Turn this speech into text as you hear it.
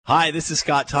Hi, this is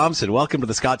Scott Thompson. Welcome to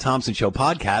the Scott Thompson Show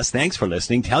podcast. Thanks for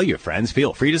listening. Tell your friends.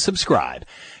 Feel free to subscribe.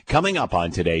 Coming up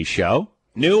on today's show,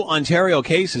 new Ontario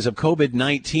cases of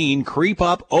COVID-19 creep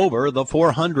up over the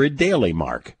 400 daily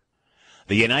mark.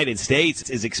 The United States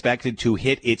is expected to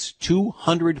hit its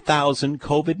 200,000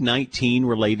 COVID-19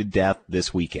 related death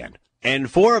this weekend. And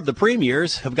 4 of the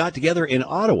premiers have got together in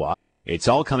Ottawa. It's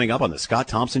all coming up on the Scott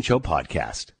Thompson Show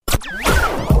podcast.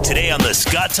 Today on the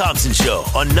Scott Thompson Show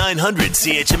on 900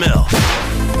 CHML.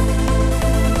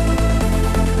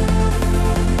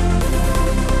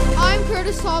 I'm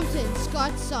Curtis Thompson,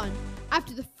 Scott's son.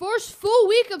 After the first full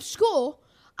week of school,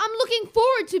 I'm looking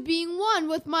forward to being one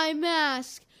with my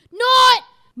mask. Not!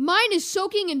 Mine is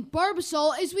soaking in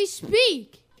Barbasol as we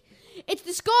speak. It's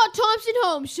the Scott Thompson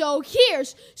Home Show.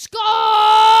 Here's Scott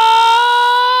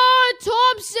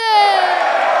Thompson!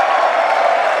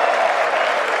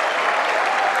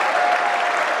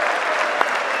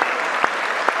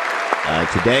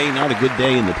 Today, not a good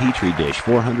day in the Petri dish.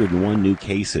 401 new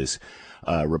cases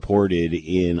reported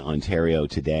in Ontario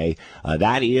today.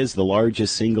 That is the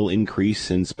largest single increase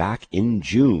since back in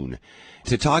June.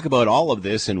 To talk about all of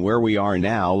this and where we are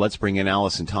now, let's bring in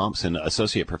Allison Thompson,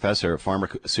 Associate Professor of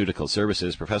Pharmaceutical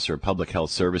Services, Professor of Public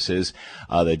Health Services,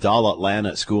 the Dalla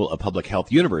Lana School of Public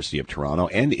Health, University of Toronto,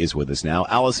 and is with us now.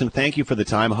 Allison, thank you for the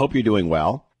time. I hope you're doing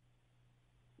well.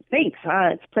 Thanks.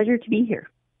 It's a pleasure to be here.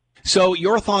 So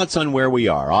your thoughts on where we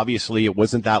are? Obviously, it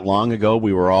wasn't that long ago.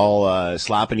 We were all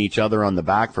slapping each other on the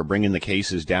back for bringing the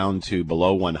cases down to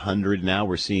below 100. Now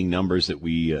we're seeing numbers that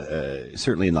we,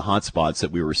 certainly in the hot spots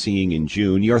that we were seeing in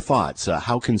June. Your thoughts?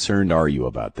 How concerned are you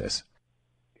about this?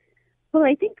 Well,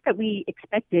 I think that we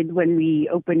expected when we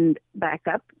opened back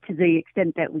up to the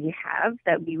extent that we have,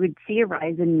 that we would see a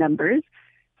rise in numbers.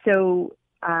 So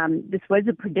this was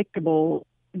a predictable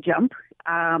jump.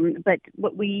 But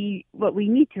what we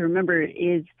need to remember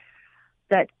is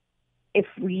that if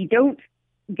we don't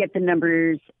get the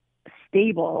numbers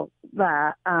stable,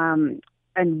 and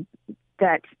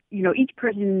that, each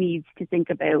person needs to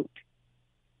think about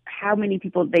how many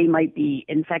people they might be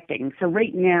infecting. So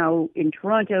right now in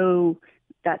Toronto,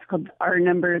 that's called our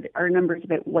number. Our number is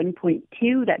about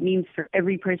 1.2. That means for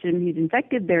every person who's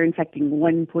infected, they're infecting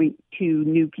 1.2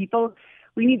 new people.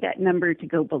 We need that number to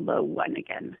go below 1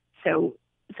 again. So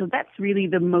that's really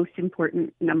the most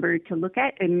important number to look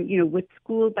at. And, with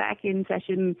school back in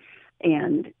session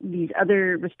and these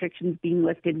other restrictions being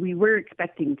lifted, we were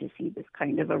expecting to see this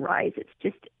kind of a rise. It's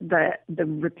just the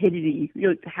rapidity,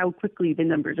 how quickly the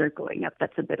numbers are going up.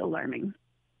 That's a bit alarming.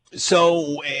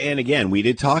 So, and again, we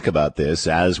did talk about this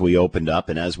as we opened up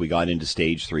and as we got into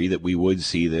stage 3, that we would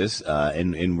see this,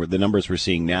 and the numbers we're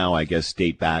seeing now, I guess,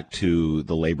 date back to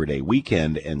the Labor Day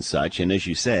weekend and such. And as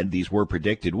you said, these were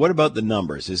predicted. What about the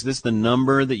numbers? Is this the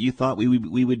number that you thought we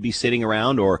would be sitting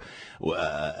around, or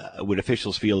would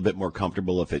officials feel a bit more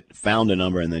comfortable if it found a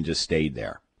number and then just stayed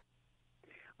there?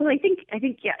 Well, I think,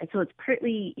 yeah. So it's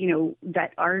partly,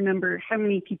 that our number, how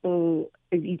many people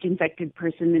is each infected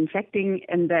person infecting,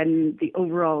 and then the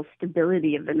overall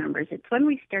stability of the numbers. It's when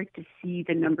we start to see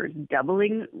the numbers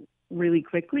doubling really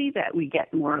quickly that we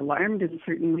get more alarmed. And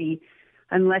certainly,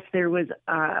 unless there was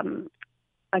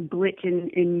a glitch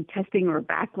in testing or a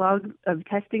backlog of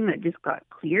testing that just got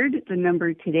cleared, the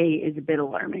number today is a bit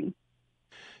alarming.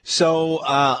 So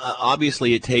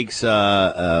obviously it takes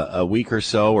a week or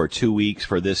so or 2 weeks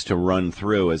for this to run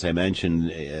through. As I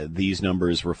mentioned, these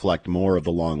numbers reflect more of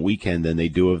the long weekend than they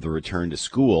do of the return to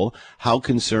school. How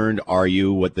concerned are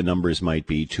you what the numbers might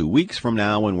be 2 weeks from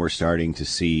now when we're starting to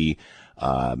see,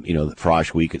 the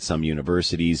frosh week at some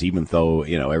universities? Even though,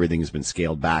 everything has been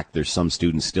scaled back, there's some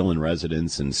students still in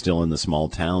residence and still in the small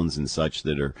towns and such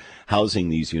that are housing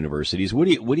these universities. What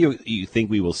do you think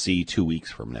we will see 2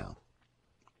 weeks from now?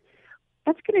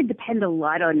 That's going to depend a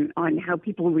lot on how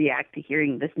people react to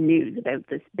hearing this news about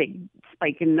this big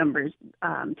spike in numbers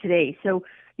today. So,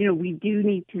 we do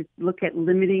need to look at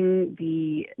limiting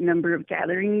the number of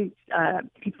gatherings,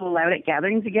 people allowed at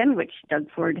gatherings again, which Doug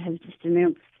Ford has just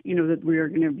announced, that we are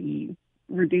going to be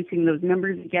reducing those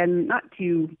numbers again, not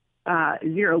to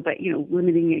 0, but,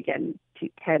 limiting again to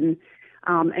 10.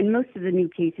 And most of the new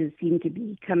cases seem to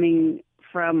be coming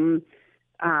from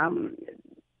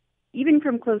even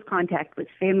from close contact with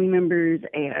family members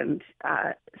and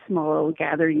small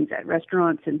gatherings at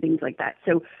restaurants and things like that.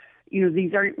 So,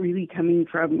 these aren't really coming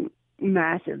from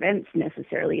mass events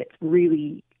necessarily. It's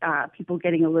really people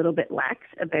getting a little bit lax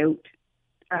about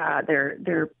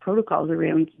their protocols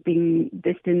around keeping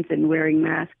distance and wearing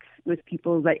masks with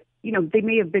people that, they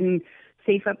may have been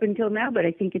safe up until now, but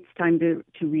I think it's time to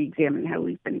re-examine how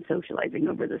we've been socializing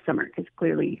over the summer, because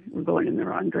clearly we're going in the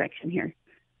wrong direction here.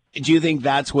 Do you think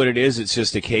that's what it is? It's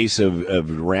just a case of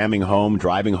driving home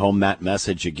that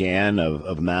message again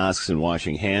of masks and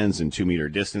washing hands and 2 meter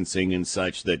distancing and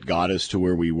such that got us to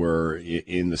where we were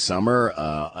in the summer.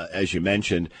 As you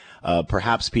mentioned,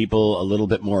 perhaps people a little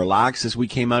bit more lax as we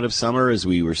came out of summer, as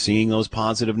we were seeing those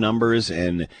positive numbers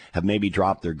and have maybe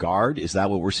dropped their guard. Is that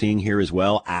what we're seeing here as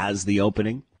well as the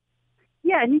opening?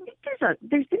 Yeah, and I think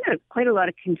there's been quite a lot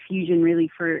of confusion really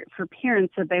for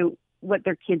parents about what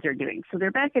their kids are doing. So they're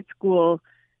back at school,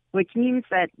 which means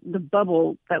that the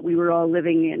bubble that we were all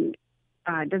living in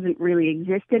doesn't really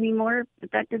exist anymore.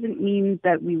 But that doesn't mean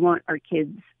that we want our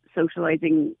kids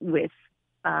socializing with,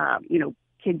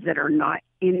 kids that are not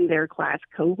in their class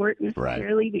cohort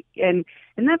necessarily. Right. And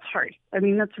that's hard. I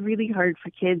mean, that's really hard for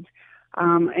kids.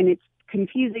 And it's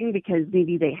confusing because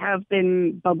maybe they have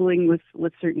been bubbling with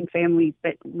certain families,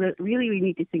 but really we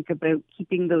need to think about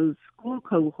keeping those school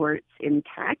cohorts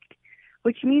intact,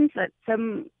 which means that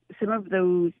some of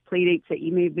those play dates that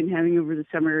you may have been having over the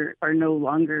summer are no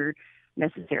longer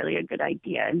necessarily a good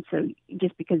idea. And so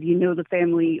just because you know the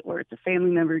family or it's a family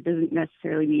member doesn't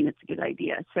necessarily mean it's a good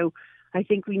idea. So I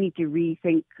think we need to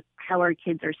rethink how our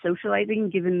kids are socializing,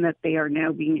 given that they are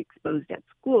now being exposed at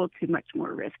school to much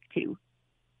more risk too.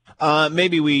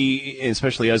 Maybe we,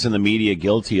 especially us in the media,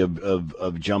 guilty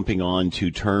of jumping on to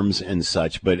terms and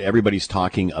such, but everybody's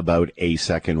talking about a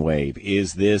second wave.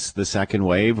 Is this the second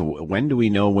wave? When do we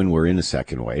know when we're in a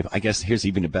second wave? I guess here's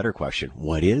even a better question.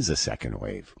 What is a second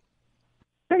wave?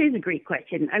 That is a great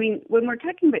question. I mean, when we're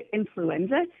talking about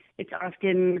influenza, it's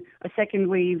often a second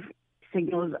wave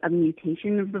signals a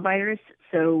mutation of the virus.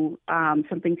 So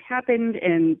something's happened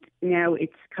and now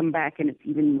it's come back and it's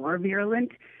even more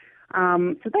virulent.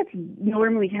 So that's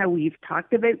normally how we've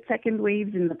talked about second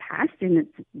waves in the past, and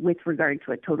it's with regard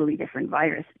to a totally different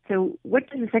virus. So what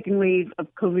does a second wave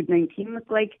of COVID-19 look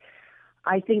like?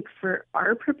 I think for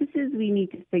our purposes, we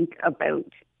need to think about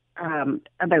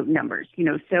numbers.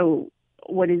 So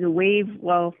what is a wave?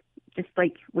 Well, just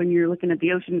like when you're looking at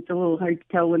the ocean, it's a little hard to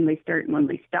tell when they start and when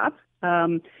they stop.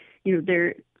 There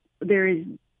is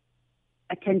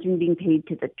attention being paid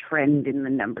to the trend in the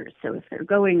numbers. So if they're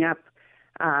going up,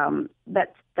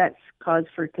 that's cause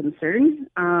for concern.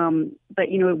 But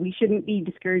we shouldn't be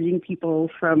discouraging people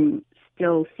from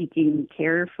still seeking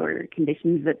care for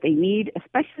conditions that they need,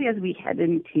 especially as we head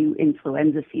into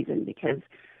influenza season, because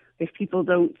if people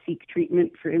don't seek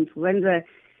treatment for influenza,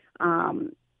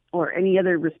 or any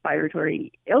other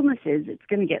respiratory illnesses, it's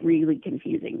going to get really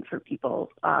confusing for people,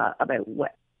 about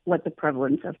what the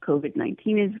prevalence of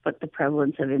COVID-19 is, what the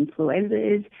prevalence of influenza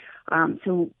is.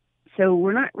 So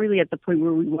we're not really at the point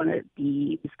where we want to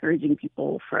be discouraging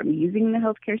people from using the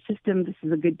healthcare system. This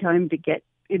is a good time to get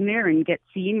in there and get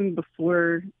seen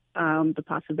before the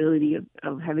possibility of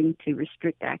having to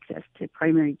restrict access to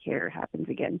primary care happens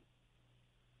again.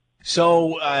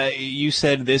 So you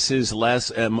said this is less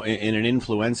in an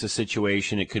influenza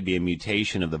situation. It could be a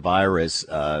mutation of the virus,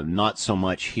 not so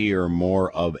much here,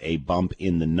 more of a bump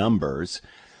in the numbers.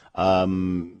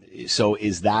 So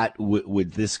is that,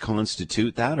 would this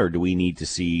constitute that, or do we need to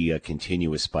see a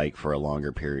continuous spike for a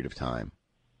longer period of time?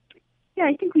 Yeah,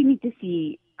 I think we need to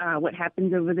see what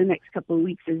happens over the next couple of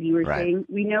weeks, as you were saying.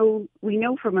 We know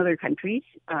from other countries,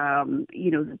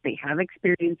 that they have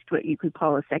experienced what you could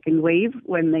call a second wave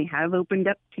when they have opened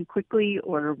up too quickly,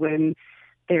 or when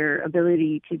their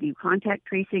ability to do contact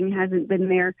tracing hasn't been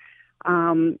there.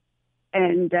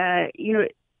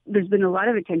 There's been a lot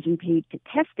of attention paid to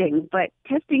testing, but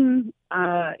testing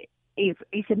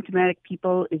asymptomatic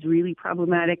people is really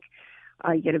problematic.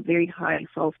 You get a very high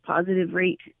false positive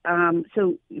rate.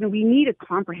 So we need a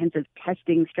comprehensive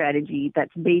testing strategy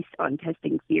that's based on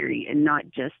testing theory and not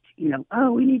just,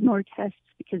 we need more tests,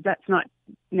 because that's not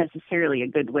necessarily a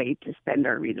good way to spend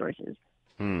our resources.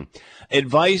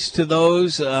 Advice to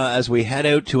those as we head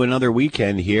out to another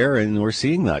weekend here, and we're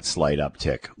seeing that slight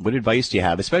uptick. What advice do you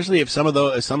have, especially if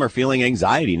some are feeling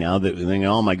anxiety now that they think,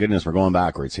 oh my goodness, we're going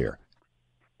backwards here?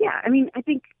 Yeah, I mean, I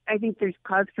think there's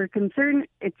cause for concern.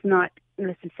 It's not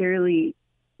necessarily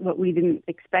what we didn't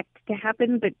expect to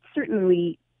happen, but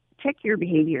certainly check your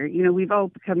behavior. We've all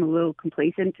become a little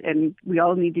complacent, and we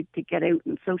all needed to get out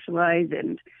and socialize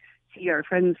and see our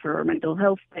friends for our mental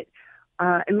health. But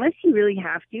unless you really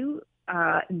have to,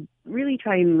 really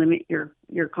try and limit your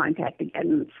contact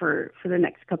again for the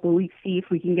next couple of weeks. See if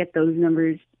we can get those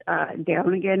numbers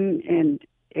down again, and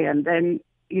then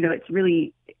it's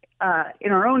really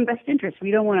in our own best interest.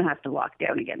 We don't want to have to lock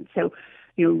down again. So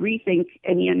rethink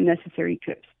any unnecessary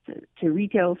trips to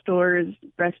retail stores,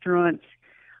 restaurants,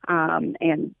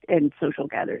 and social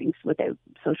gatherings without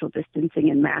social distancing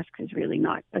and masks is really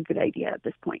not a good idea at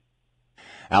this point.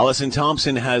 Allison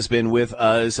Thompson has been with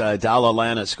us, Dalla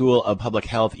Lana School of Public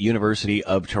Health, University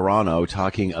of Toronto,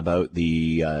 talking about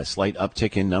the slight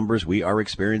uptick in numbers we are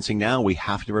experiencing now. We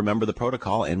have to remember the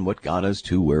protocol and what got us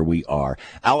to where we are.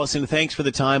 Allison, thanks for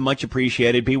the time. Much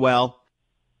appreciated. Be well.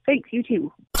 Thanks, you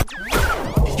too.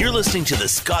 You're listening to the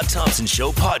Scott Thompson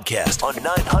Show podcast on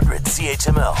 900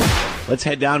 CHML. Let's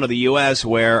head down to the U.S.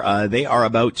 where they are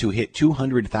about to hit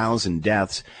 200,000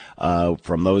 deaths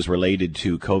from those related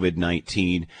to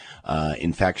COVID-19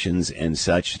 infections and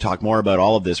such. To talk more about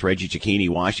all of this, Reggie Cecchini,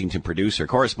 Washington producer,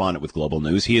 correspondent with Global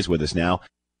News. He is with us now.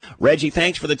 Reggie,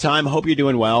 thanks for the time. Hope you're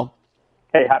doing well.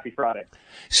 Hey, happy Friday.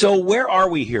 So where are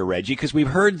we here, Reggie? Because we've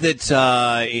heard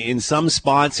that in some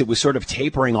spots it was sort of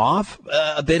tapering off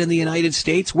a bit in the United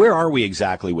States. Where are we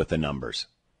exactly with the numbers?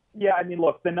 Yeah, I mean,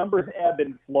 look, the numbers ebb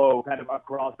and flow kind of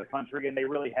across the country, and they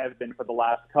really have been for the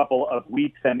last couple of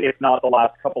weeks, and if not the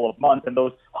last couple of months. And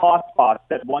those hotspots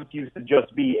that once used to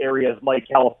just be areas like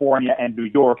California and New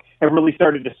York have really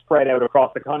started to spread out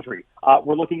across the country.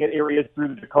 We're looking at areas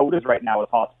through the Dakotas right now as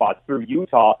hotspots, through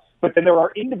Utah. But then there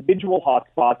are individual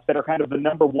hotspots that are kind of the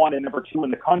number one and number two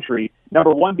in the country.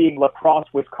 Number one being La Crosse,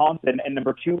 Wisconsin, and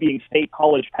number two being State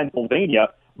College, Pennsylvania.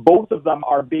 Both of them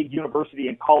are big university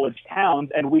and college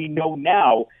towns, and we know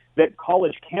now that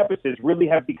college campuses really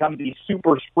have become these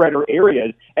super spreader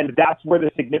areas, and that's where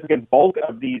the significant bulk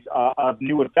of these of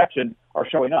new infections are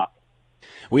showing up.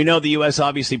 We know the U.S.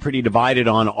 obviously pretty divided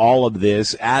on all of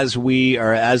this. As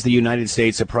the United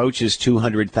States approaches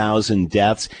 200,000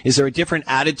 deaths, is there a different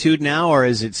attitude now, or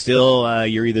is it still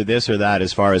you're either this or that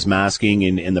as far as masking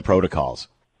in the protocols?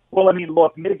 Well, I mean,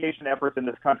 look, mitigation efforts in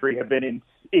this country have been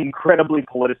incredibly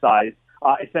politicized,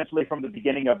 essentially from the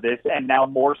beginning of this, and now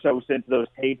more so since those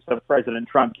tapes of President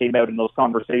Trump came out in those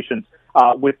conversations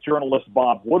with journalist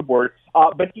Bob Woodward.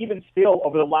 But even still,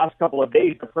 over the last couple of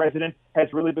days, the president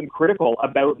has really been critical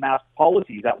about mask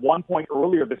policies. At one point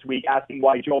earlier this week, asking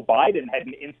why Joe Biden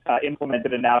hadn't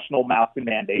implemented a national mask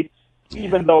mandate,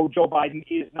 even though Joe Biden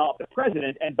is not the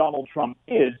president and Donald Trump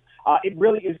is. It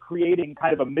really is creating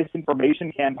kind of a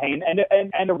misinformation campaign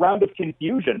and a round of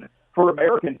confusion for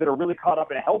Americans that are really caught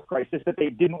up in a health crisis that they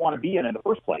didn't want to be in the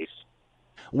first place.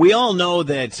 We all know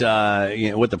that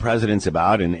what the president's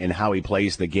about and how he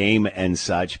plays the game and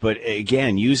such. But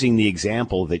again, using the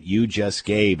example that you just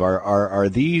gave, are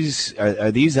these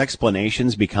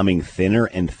explanations becoming thinner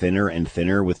and thinner and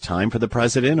thinner with time for the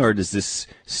president, or does this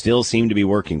still seem to be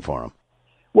working for him?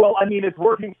 Well, I mean, it's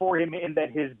working for him in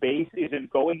that his base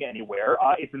isn't going anywhere.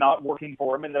 It's not working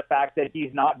for him in the fact that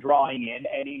he's not drawing in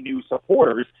any new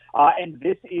supporters. And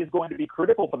this is going to be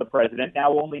critical for the president.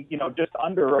 Now only, just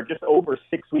under or just over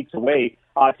 6 weeks away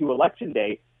to Election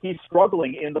Day. He's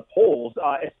struggling in the polls,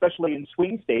 especially in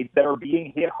swing states that are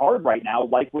being hit hard right now,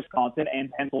 like Wisconsin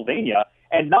and Pennsylvania.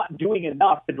 And not doing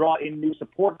enough to draw in new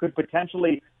support could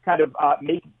potentially kind of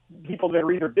make people that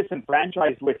are either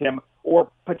disenfranchised with him or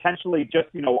potentially just,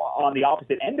 on the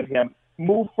opposite end of him,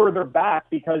 move further back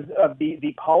because of the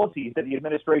policies that the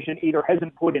administration either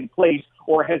hasn't put in place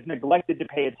or has neglected to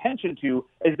pay attention to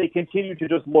as they continue to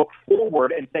just look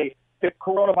forward and say, the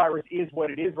coronavirus is what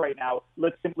it is right now.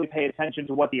 Let's simply pay attention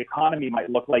to what the economy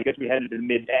might look like as we head into the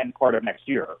mid to end part of next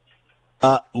year.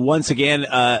 Once again,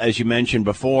 as you mentioned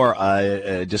before,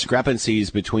 discrepancies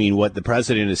between what the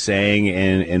president is saying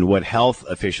and what health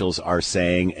officials are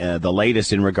saying, the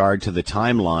latest in regard to the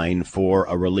timeline for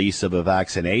a release of a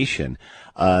vaccination.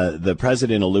 The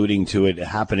president alluding to it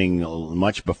happening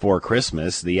much before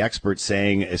Christmas, the experts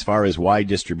saying as far as wide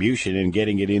distribution and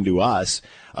getting it into us,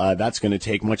 that's going to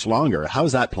take much longer.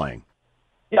 How's that playing?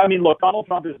 Yeah, I mean, look, Donald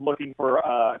Trump is looking for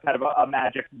kind of a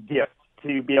magic gift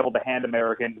to be able to hand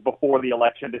Americans before the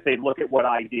election to say, look at what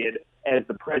I did as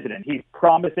the president. He's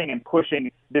promising and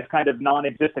pushing this kind of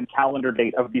non-existent calendar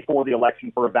date of before the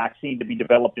election for a vaccine to be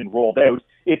developed and rolled out.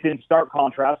 It's in stark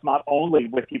contrast not only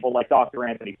with people like Dr.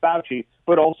 Anthony Fauci,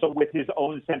 but also with his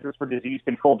own Centers for Disease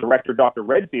Control director, Dr.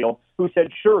 Redfield, who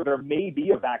said, sure, there may be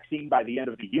a vaccine by the end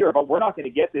of the year, but we're not going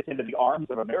to get this into the arms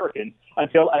of Americans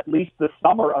until at least the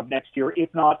summer of next year, if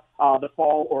not the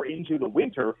fall or into the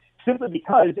winter, simply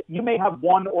because you may have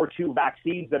one or two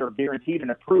vaccines that are guaranteed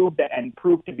and approved and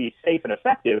proved to be safe and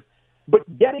effective, but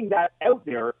getting that out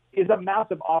there is a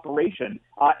massive operation,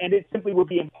 and it simply would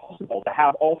be impossible to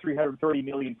have all 330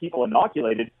 million people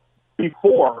inoculated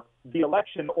before the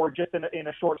election or just in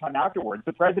a short time afterwards.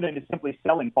 The president is simply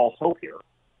selling false hope here.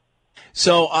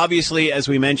 So obviously, as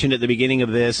we mentioned at the beginning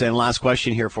of this, and last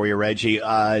question here for you, Reggie,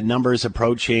 numbers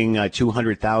approaching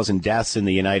 200,000 deaths in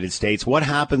the United States. What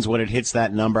happens when it hits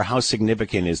that number? How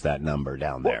significant is that number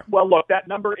down there? Well, look, that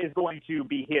number is going to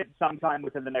be hit sometime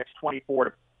within the next 24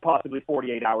 to possibly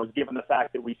 48 hours, given the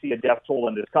fact that we see a death toll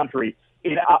in this country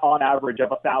on average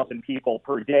of 1,000 people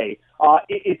per day.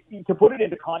 To put it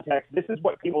into context, this is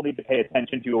what people need to pay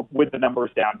attention to with the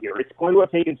numbers down here. It's going to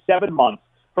have taken 7 months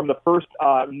from the first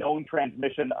known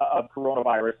transmission of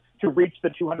coronavirus to reach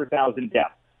the 200,000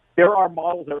 deaths. There are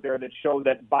models out there that show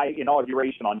that by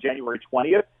inauguration on January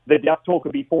 20th, the death toll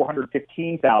could be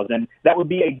 415,000. That would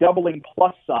be a doubling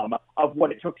plus sum of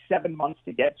what it took 7 months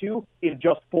to get to in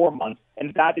just 4 months.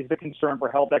 And that is the concern for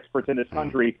health experts in this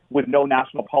country with no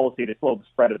national policy to slow the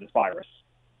spread of this virus.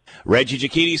 Reggie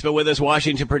Giacchini's been with us,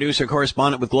 Washington producer,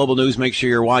 correspondent with Global News. Make sure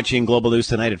you're watching Global News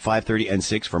tonight at 5:30 and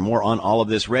 6 for more on all of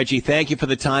this. Reggie, thank you for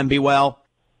the time. Be well.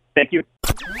 Thank you.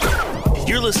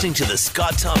 You're listening to the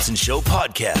Scott Thompson Show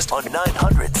podcast on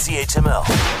 900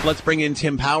 CHML. Let's bring in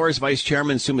Tim Powers, Vice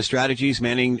Chairman, Summa Strategies,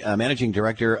 Managing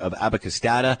Director of Abacus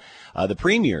Data. The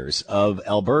premiers of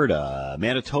Alberta,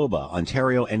 Manitoba,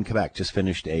 Ontario, and Quebec just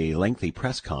finished a lengthy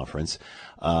press conference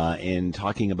in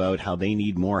talking about how they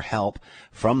need more help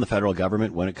from the federal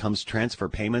government when it comes to transfer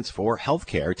payments for health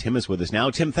care. Tim is with us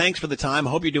now. Tim, thanks for the time.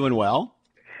 Hope you're doing well.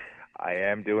 I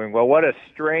am doing well. What a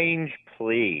strange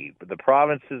plea. The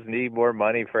provinces need more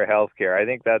money for health care. I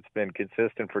think that's been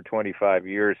consistent for 25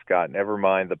 years, Scott, never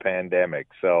mind the pandemic.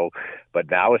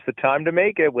 But now is the time to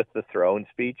make it with the throne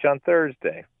speech on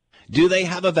Thursday. Do they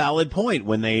have a valid point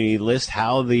when they list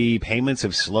how the payments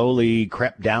have slowly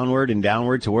crept downward and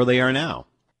downward to where they are now?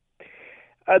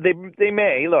 They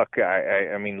may. Look,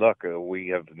 I mean, we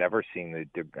have never seen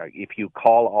if you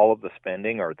call all of the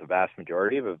spending or the vast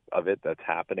majority of it that's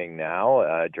happening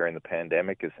now during the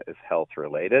pandemic is health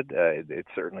related. It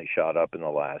certainly shot up in the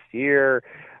last year.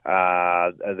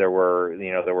 There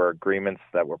were agreements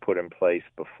that were put in place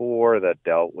before that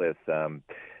dealt with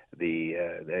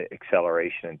the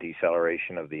acceleration and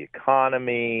deceleration of the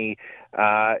economy.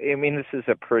 I mean, this is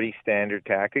a pretty standard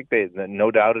tactic.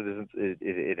 No doubt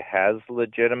it has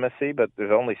legitimacy, but there's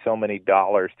only so many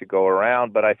dollars to go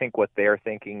around. But I think what they're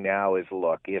thinking now is,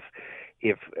 look, if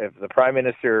the Prime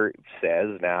Minister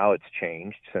says, now it's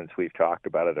changed since we've talked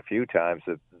about it a few times,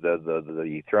 that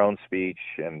the throne speech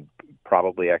and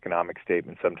probably economic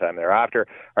statement sometime thereafter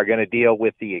are going to deal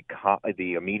with the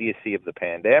immediacy of the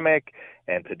pandemic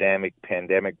and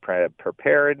pandemic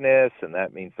preparedness, and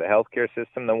that means the healthcare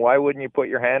system, then why wouldn't you put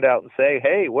your hand out and say,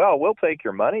 hey, well, we'll take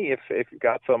your money if you've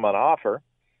got some on offer?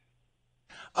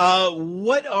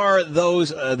 What are those,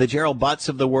 the Gerald Butts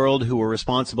of the world who were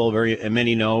responsible,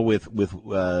 many know, with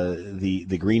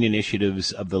the green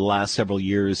initiatives of the last several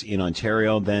years in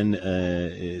Ontario,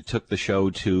 then took the show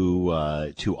to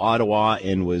Ottawa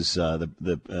and was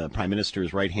the Prime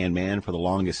Minister's right-hand man for the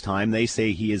longest time. They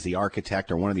say he is the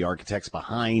architect or one of the architects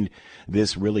behind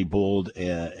this really bold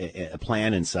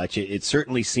plan and such. It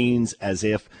certainly seems as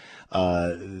if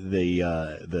the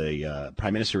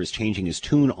Prime Minister is changing his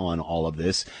tune on all of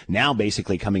this, now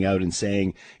basically coming out and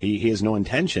saying he has no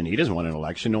intention. He doesn't want an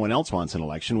election. No one else wants an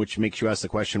election, which makes you ask the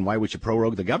question, why would you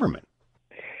prorogue the government?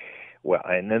 Well,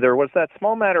 and then there was that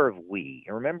small matter of we.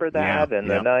 Remember that? Yeah, and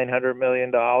the $900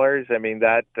 million? I mean,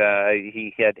 that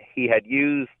he had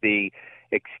used the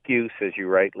excuse, as you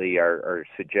rightly are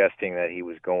suggesting, that he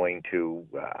was going to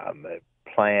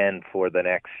plan for the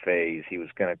next phase. He was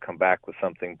going to come back with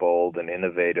something bold and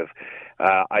innovative.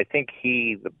 I think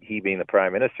he being the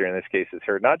Prime Minister in this case has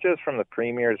heard not just from the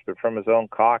premiers but from his own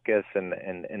caucus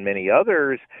and many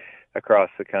others across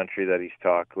the country that he's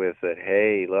talked with, that,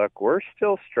 hey, look, we're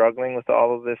still struggling with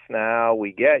all of this now.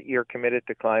 We get you're committed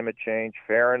to climate change,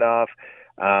 fair enough,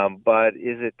 but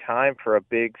is it time for a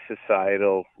big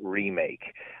societal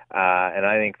remake? And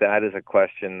I think that is a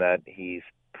question that he's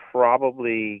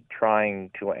probably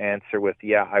trying to answer with,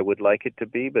 yeah, I would like it to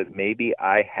be, but maybe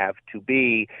I have to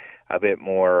be a bit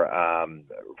more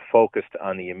focused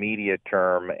on the immediate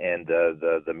term and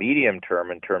the medium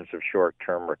term in terms of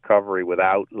short-term recovery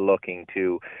without looking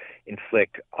to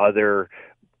inflict other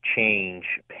change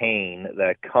pain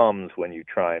that comes when you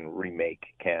try and remake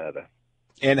Canada.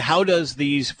 And how does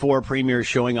these four premiers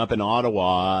showing up in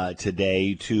Ottawa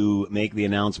today to make the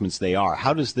announcements they are,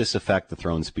 how does this affect the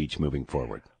throne speech moving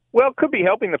forward? Well, it could be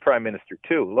helping the Prime Minister,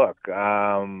 too. Look,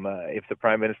 if the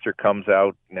Prime Minister comes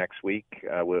out next week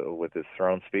with his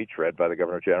throne speech, read by the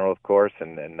Governor-General, of course,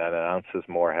 and announces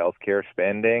more health care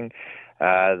spending,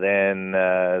 then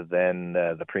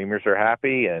the premiers are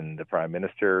happy and the Prime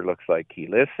Minister looks like he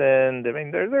listened. I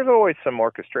mean, there's always some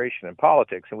orchestration in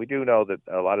politics, and we do know that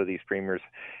a lot of these premiers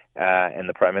and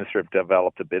the Prime Minister have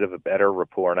developed a bit of a better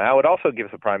rapport now. It also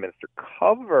gives the Prime Minister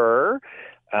cover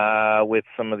with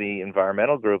some of the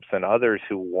environmental groups and others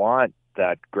who want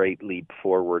that great leap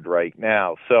forward right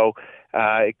now. So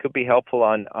It could be helpful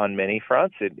on many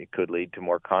fronts. It could lead to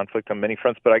more conflict on many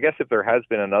fronts. But I guess if there has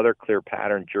been another clear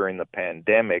pattern during the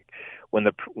pandemic, when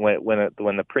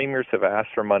the premiers have asked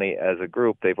for money as a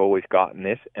group, they've always gotten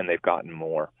it, and they've gotten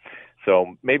more.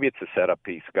 So maybe it's a setup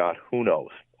piece, Scott. Who knows?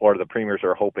 Or the premiers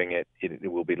are hoping it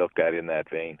will be looked at in that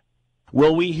vein.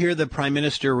 Will we hear the Prime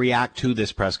Minister react to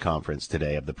this press conference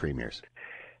today of the premiers?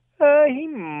 He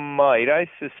might. I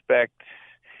suspect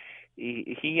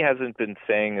he hasn't been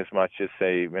saying as much as,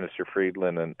 say, Minister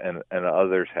Friedland and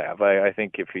others have. I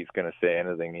think if he's going to say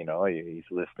anything, he's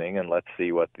listening, and let's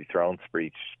see what the throne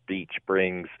speech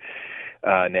brings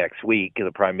next week.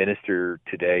 The Prime Minister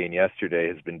today and yesterday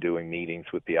has been doing meetings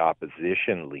with the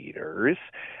opposition leaders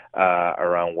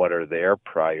around what are their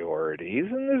priorities,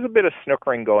 and there's a bit of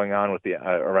snookering going on with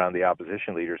around the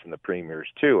opposition leaders and the premiers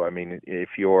too. I mean, if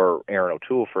you're Aaron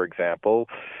O'Toole, for example,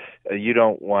 you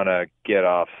don't want to get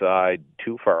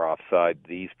too far offside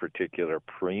these particular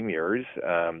premiers,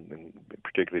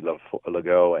 particularly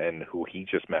Legault and who he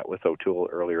just met with, O'Toole,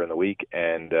 earlier in the week,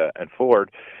 and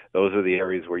Ford. Those are the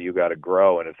areas where you got to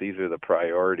grow, and if these are the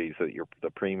priorities that the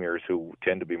premiers, who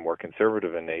tend to be more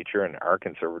conservative in nature and are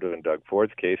conservative in Doug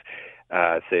Ford's case,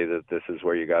 say that this is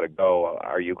where you got to go,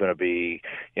 are you going to be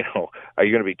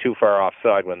too far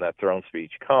offside when that throne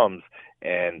speech comes?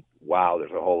 And wow,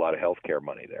 there's a whole lot of healthcare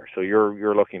money there. So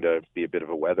you're looking to be a bit of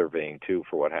a weather vane too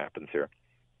for what happens here.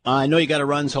 I know you got to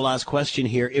run, so last question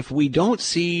here. If we don't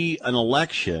see an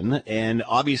election, and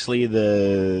obviously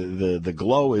the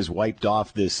glow is wiped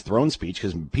off this throne speech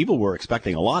because people were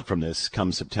expecting a lot from this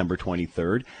come September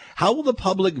 23rd, how will the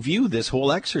public view this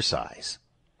whole exercise?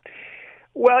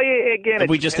 Well, again, if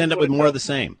we just end up with more of the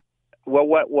same. Well,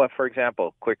 what, for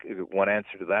example, quick one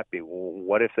answer to that be,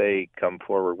 what if they come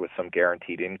forward with some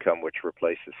guaranteed income which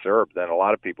replaces CERB? Then a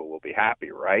lot of people will be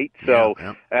happy, right? So,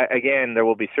 again, there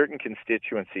will be certain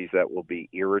constituencies that will be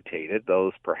irritated,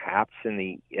 those perhaps in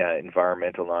the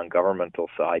environmental, non-governmental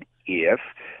side, if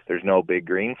there's no big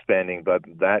green spending, but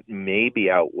that may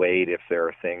be outweighed if there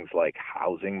are things like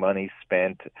housing money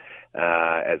spent,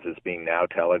 as is being now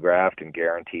telegraphed, and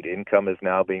guaranteed income is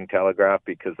now being telegraphed,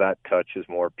 because that touches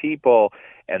more people,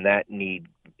 and that need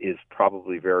is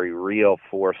probably very real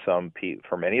for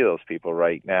for many of those people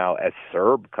right now as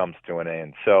CERB comes to an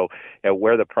end. So,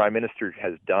 where the Prime Minister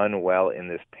has done well in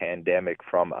this pandemic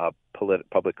from a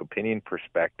public opinion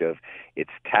perspective,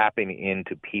 it's tapping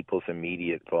into people's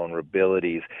immediate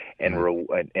vulnerabilities and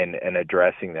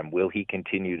addressing them. Will he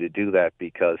continue to do that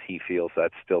because he feels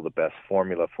that's still the best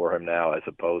formula for him now, as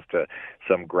opposed to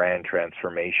some grand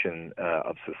transformation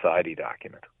of society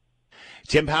document?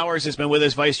 Tim Powers has been with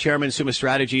us, Vice Chairman, Summa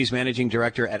Strategies, Managing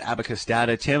Director at Abacus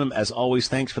Data. Tim, as always,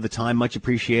 thanks for the time. Much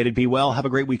appreciated. Be well. Have a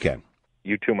great weekend.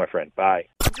 You too, my friend. Bye.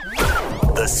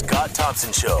 The Scott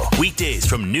Thompson Show, weekdays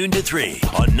from noon to 3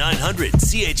 on 900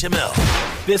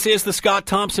 CHML. This is the Scott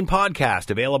Thompson Podcast,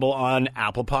 available on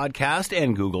Apple Podcast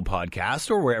and Google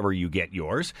Podcast, or wherever you get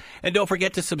yours. And don't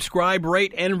forget to subscribe,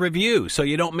 rate, and review so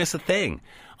you don't miss a thing.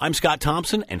 I'm Scott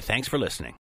Thompson, and thanks for listening.